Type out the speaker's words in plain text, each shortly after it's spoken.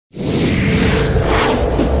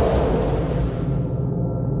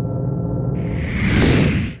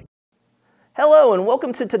Hello and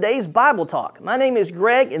welcome to today's Bible Talk. My name is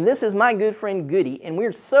Greg and this is my good friend Goodie, and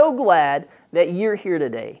we're so glad that you're here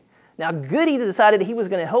today. Now Goodie decided he was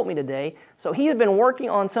going to help me today, so he has been working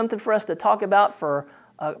on something for us to talk about for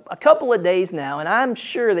a couple of days now, and I'm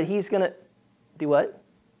sure that he's going to... Do what?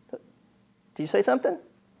 Did you say something?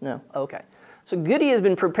 No? Okay. So Goodie has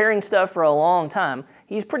been preparing stuff for a long time.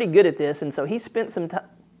 He's pretty good at this, and so he spent some time...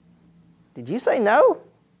 Did you say no?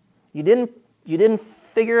 You didn't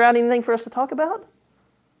figure out anything for us to talk about?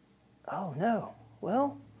 Oh, no.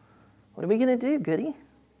 Well, what are we going to do, Goodie?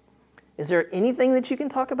 Is there anything that you can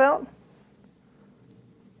talk about?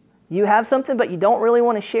 You have something, but you don't really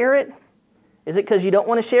want to share it? Is it because you don't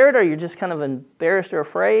want to share it, or you're just kind of embarrassed or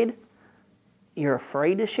afraid? You're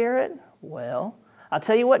afraid to share it? Well, I'll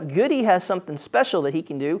tell you what, Goodie has something special that he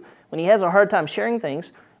can do. When he has a hard time sharing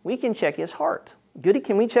things, we can check his heart. Goodie,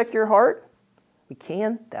 can we check your heart? We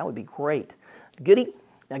can? That would be great.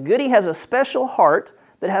 Goodie has a special heart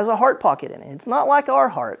that has a heart pocket in it. It's not like our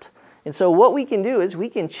heart. And so what we can do is we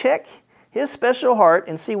can check his special heart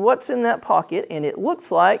and see what's in that pocket, and it looks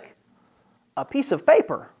like a piece of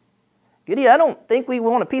paper. Goodie, I don't think we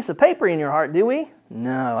want a piece of paper in your heart, do we?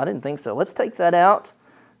 No, I didn't think so. Let's take that out.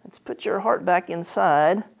 Let's put your heart back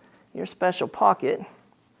inside your special pocket.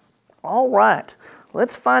 All right.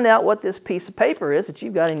 Let's find out what this piece of paper is that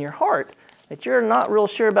you've got in your heart that you're not real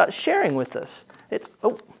sure about sharing with us. Oh,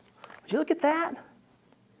 would you look at that?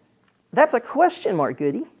 That's a question mark,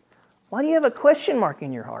 Goodie. Why do you have a question mark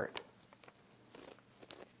in your heart?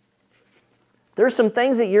 There's some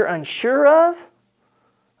things that you're unsure of?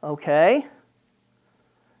 Okay.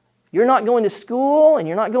 You're not going to school and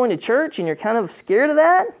you're not going to church and you're kind of scared of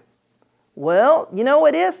that? Well, you know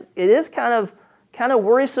it is kind of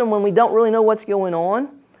worrisome when we don't really know what's going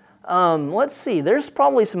on. Let's see. There's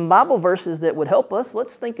probably some Bible verses that would help us.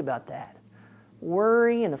 Let's think about that.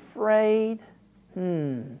 Worry and afraid.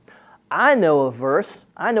 I know a verse.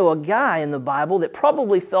 I know a guy in the Bible that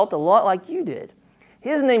probably felt a lot like you did.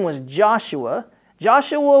 His name was Joshua.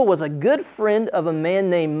 Joshua was a good friend of a man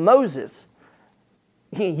named Moses.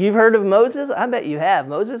 You've heard of Moses? I bet you have.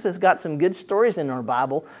 Moses has got some good stories in our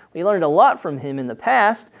Bible. We learned a lot from him in the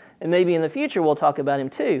past, and maybe in the future we'll talk about him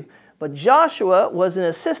too. But Joshua was an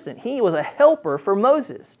assistant. He was a helper for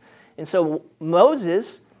Moses. And so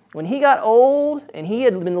Moses, when he got old and he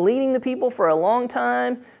had been leading the people for a long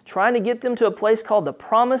time, trying to get them to a place called the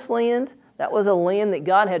Promised Land, that was a land that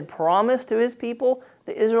God had promised to His people,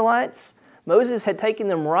 the Israelites. Moses had taken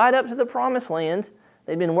them right up to the Promised Land.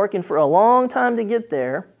 They'd been working for a long time to get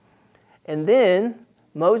there. And then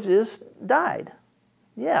Moses died.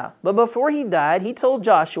 Yeah, but before he died, he told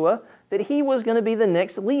Joshua that he was going to be the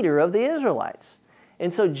next leader of the Israelites.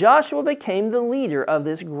 And so Joshua became the leader of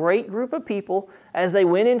this great group of people as they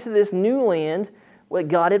went into this new land what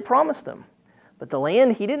God had promised them. But the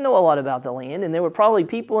land, he didn't know a lot about the land, and there were probably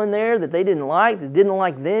people in there that they didn't like, that didn't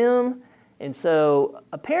like them. And so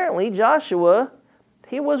apparently Joshua,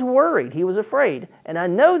 he was worried, he was afraid. And I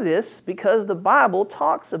know this because the Bible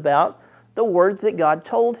talks about the words that God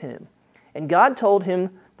told him. And God told him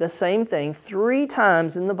the same thing 3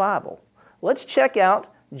 times in the Bible. Let's check out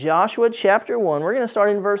Joshua chapter 1. We're going to start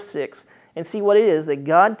in verse 6 and see what it is that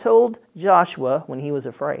God told Joshua when he was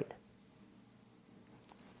afraid.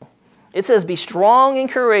 It says, "Be strong and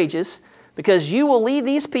courageous, because you will lead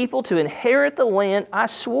these people to inherit the land I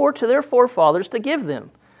swore to their forefathers to give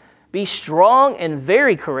them. Be strong and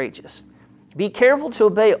very courageous. Be careful to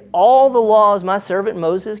obey all the laws my servant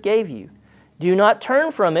Moses gave you. Do not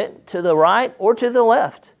turn from it to the right or to the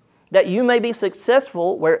left, that you may be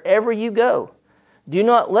successful wherever you go. Do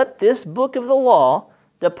not let this book of the law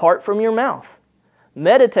depart from your mouth.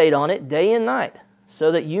 Meditate on it day and night,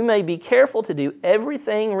 so that you may be careful to do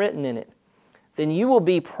everything written in it. Then you will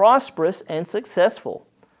be prosperous and successful.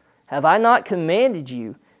 Have I not commanded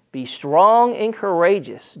you? Be strong and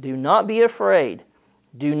courageous. Do not be afraid.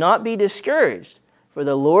 Do not be discouraged, for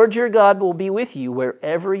the Lord your God will be with you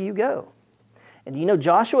wherever you go." And you know,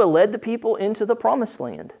 Joshua led the people into the Promised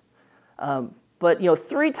Land. But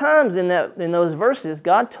 3 times in those verses,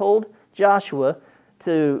 God told Joshua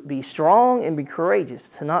to be strong and be courageous,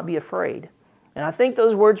 to not be afraid. And I think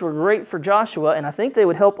those words were great for Joshua, and I think they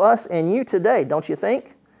would help us and you today, don't you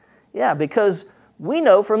think? Yeah, because we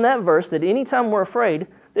know from that verse that anytime we're afraid,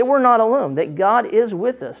 that we're not alone, that God is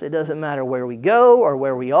with us. It doesn't matter where we go or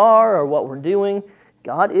where we are or what we're doing.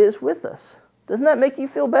 God is with us. Doesn't that make you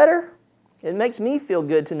feel better? It makes me feel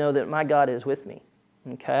good to know that my God is with me.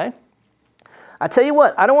 Okay? I tell you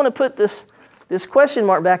what, I don't want to put this question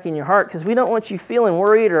mark back in your heart because we don't want you feeling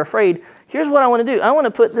worried or afraid. Here's what I want to do. I want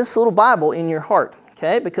to put this little Bible in your heart,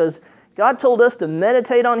 okay? Because God told us to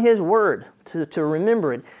meditate on His Word, to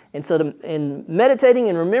remember it. And so and meditating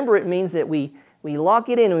and remember it means that we lock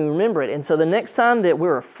it in and we remember it. And so the next time that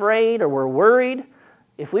we're afraid or we're worried,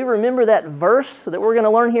 if we remember that verse that we're going to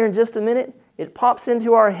learn here in just a minute, it pops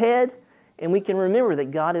into our head and we can remember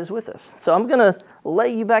that God is with us. So I'm going to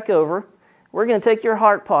lay you back over. We're going to take your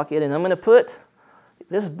heart pocket and I'm going to put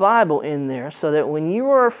this Bible in there so that when you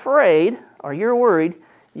are afraid or you're worried,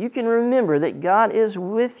 you can remember that God is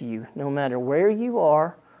with you no matter where you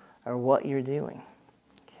are or what you're doing.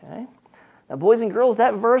 Okay? Now, boys and girls,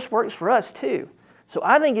 that verse works for us too. So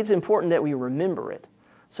I think it's important that we remember it.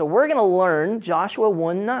 So we're going to learn Joshua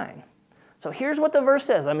 1:9. So here's what the verse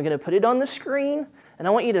says. I'm going to put it on the screen, and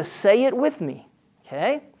I want you to say it with me.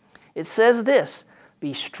 Okay? It says this,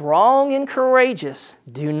 "Be strong and courageous.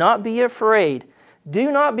 Do not be afraid. Do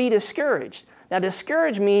not be discouraged." Now,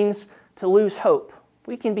 discouraged means to lose hope.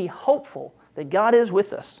 We can be hopeful that God is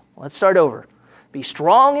with us. Let's start over. Be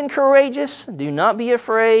strong and courageous. Do not be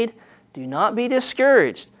afraid. Do not be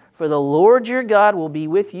discouraged, for the Lord your God will be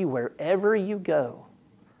with you wherever you go.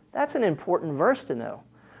 That's an important verse to know.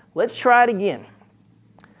 Let's try it again.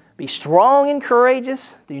 Be strong and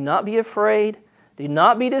courageous. Do not be afraid. Do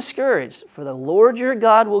not be discouraged, for the Lord your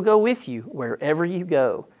God will go with you wherever you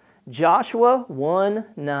go. Joshua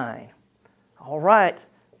 1:9. All right.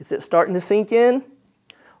 Is it starting to sink in?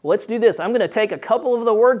 Let's do this. I'm going to take a couple of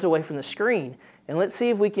the words away from the screen, and let's see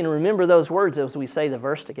if we can remember those words as we say the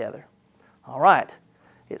verse together. All right.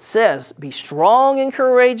 It says, "Be strong and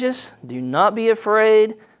courageous. Do not be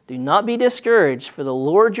afraid. Do not be discouraged, for the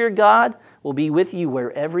Lord your God will be with you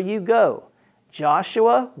wherever you go."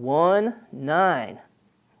 Joshua 1:9.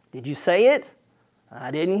 Did you say it? I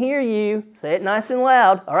didn't hear you. Say it nice and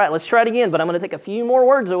loud. All right, let's try it again, but I'm going to take a few more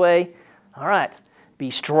words away. All right. Be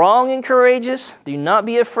strong and courageous. Do not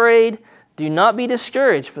be afraid. Do not be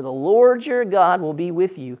discouraged, for the Lord your God will be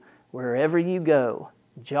with you wherever you go.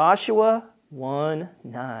 Joshua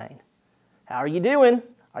 1:9. How are you doing?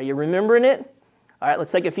 Are you remembering it? All right,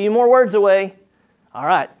 let's take a few more words away. All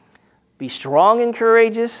right. Be strong and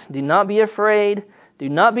courageous. Do not be afraid. Do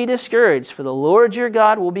not be discouraged, for the Lord your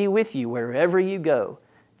God will be with you wherever you go.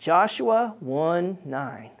 Joshua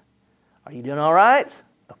 1:9. Are you doing all right?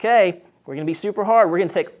 Okay, we're going to be super hard. We're going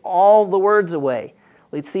to take all the words away.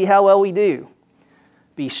 Let's see how well we do.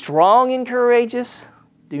 Be strong and courageous.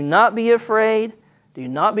 Do not be afraid. Do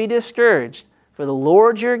not be discouraged, for the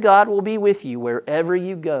Lord your God will be with you wherever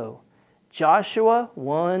you go. Joshua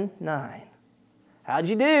 1:9. How'd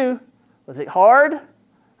you do? Was it hard?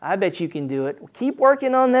 I bet you can do it. Keep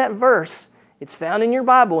working on that verse. It's found in your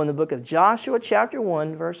Bible in the book of Joshua chapter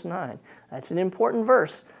 1, verse 9. That's an important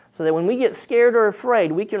verse, so that when we get scared or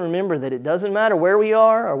afraid, we can remember that it doesn't matter where we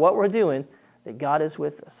are or what we're doing, that God is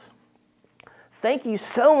with us. Thank you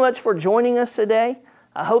so much for joining us today.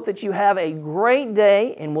 I hope that you have a great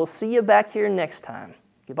day, and we'll see you back here next time.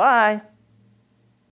 Goodbye.